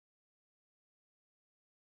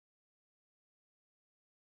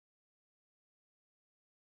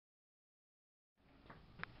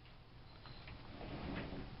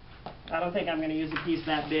I don't think I'm going to use a piece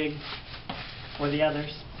that big for the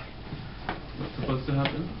others. What's supposed to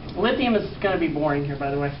happen? Lithium is going to be boring here,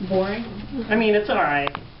 by the way. Boring? I mean, it's all right.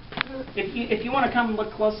 If you want to come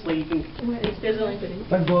look closely, you can. It's Supposed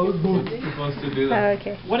to do that. Oh,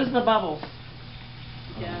 okay. What is the bubbles?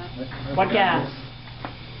 Yeah. What gas?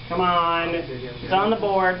 Come on. It's on the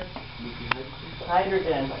board.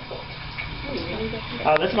 Hydrogen.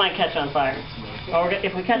 Oh, this might catch on fire. Oh,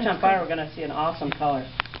 if we catch on fire, we're going to see an awesome color.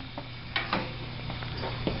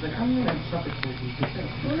 I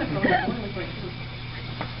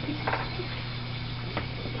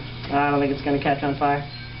don't think it's going to catch on fire.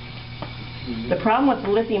 The problem with the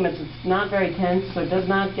lithium is it's not very tense, so it does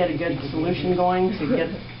not get a good solution going to get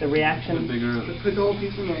the reaction. The bigger. Put the whole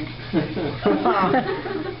piece in there.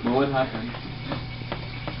 What would happen?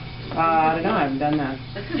 I don't know. I haven't done that.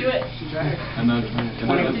 Let's do it.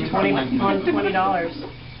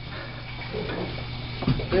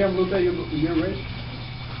 $20. They have looked at your race.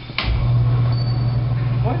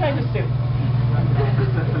 What did I just do?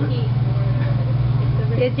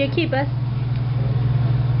 Did you keep us?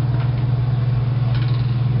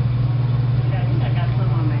 Yeah, I think I got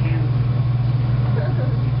some on my hands.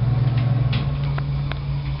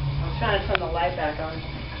 I was trying to turn the light back on.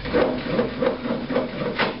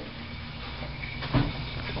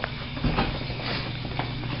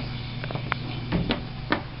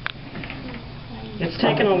 It's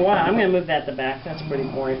taking a while. I'm going to move that to the back. That's pretty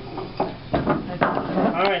boring.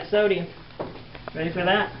 All right, sodium. Ready for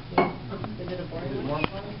that?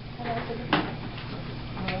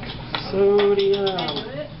 Sodium.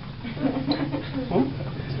 Hmm?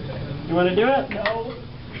 You want to do it? No.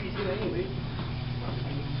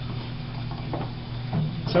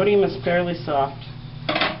 Sodium is fairly soft.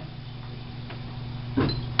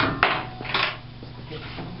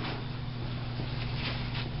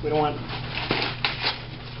 We don't want...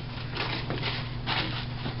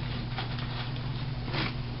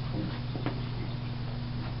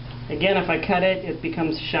 Again, if I cut it, it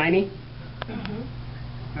becomes shiny. All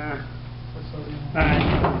right.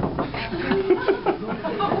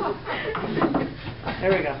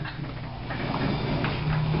 There we go.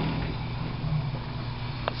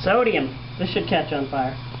 Sodium. This should catch on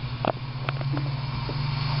fire.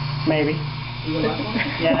 Maybe.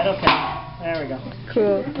 Yeah, it'll catch. There we go.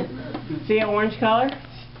 Cool. See an orange color?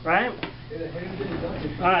 Right?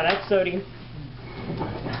 Alright, that's sodium.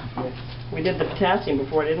 We did the potassium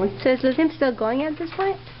before, didn't we? So is lithium still going at this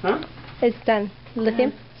point? Huh? It's done.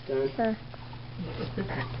 Lithium? It's done.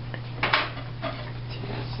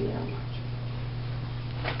 Potassium.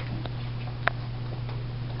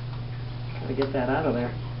 Gotta get that out of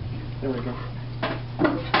there. There we go.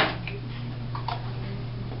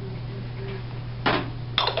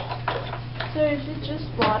 So is it just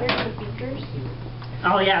water in the beakers?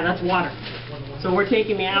 Oh yeah, that's water. So we're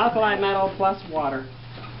taking the alkali metal plus water.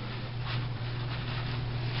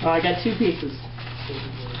 Oh, I got two pieces.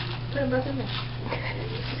 Put them both in there.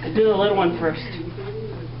 Do the little one first.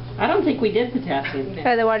 I don't think we did potassium.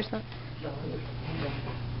 Oh, the water's not.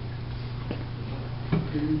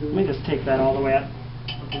 Let me just take that all the way up.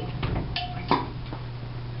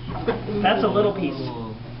 That's a little piece.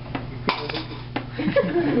 Did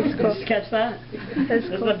you catch that? That's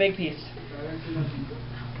This cool. is a big piece.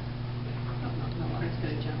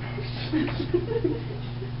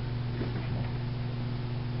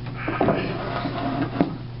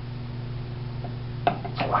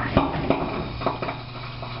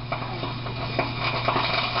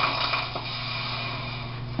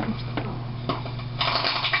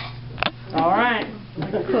 All right.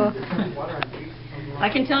 Cool. I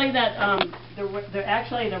can tell you that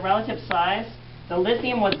actually the relative size, the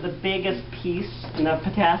lithium was the biggest piece and the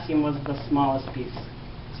potassium was the smallest piece.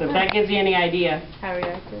 So if that gives you any idea. How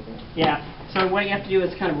reactive. Yeah. So what you have to do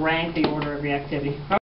is kind of rank the order of reactivity.